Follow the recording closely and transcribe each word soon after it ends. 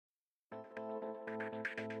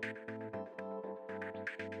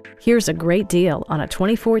Here's a great deal on a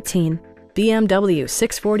 2014 BMW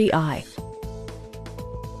 640i.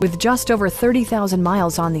 With just over 30,000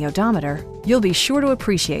 miles on the odometer, you'll be sure to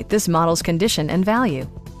appreciate this model's condition and value.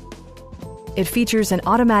 It features an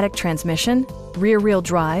automatic transmission, rear-wheel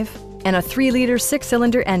drive, and a 3-liter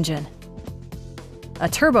 6-cylinder engine. A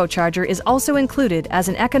turbocharger is also included as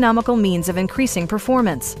an economical means of increasing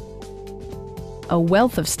performance. A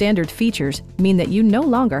wealth of standard features mean that you no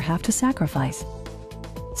longer have to sacrifice,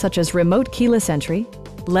 such as remote keyless entry,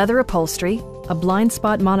 leather upholstery, a blind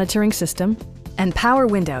spot monitoring system, and power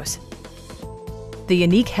windows. The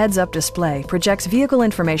unique heads-up display projects vehicle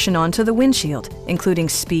information onto the windshield, including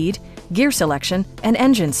speed, gear selection, and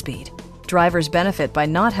engine speed. Drivers benefit by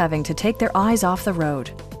not having to take their eyes off the road.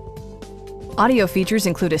 Audio features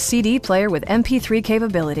include a CD player with MP3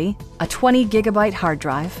 capability, a 20-gigabyte hard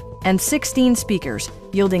drive, and 16 speakers,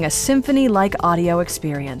 yielding a symphony-like audio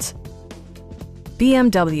experience.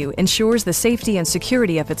 BMW ensures the safety and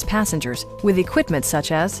security of its passengers with equipment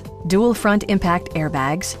such as dual front impact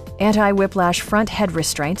airbags, anti-whiplash front head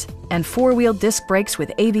restraints, and 4-wheel disc brakes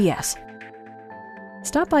with ABS.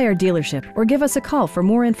 Stop by our dealership or give us a call for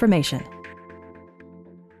more information.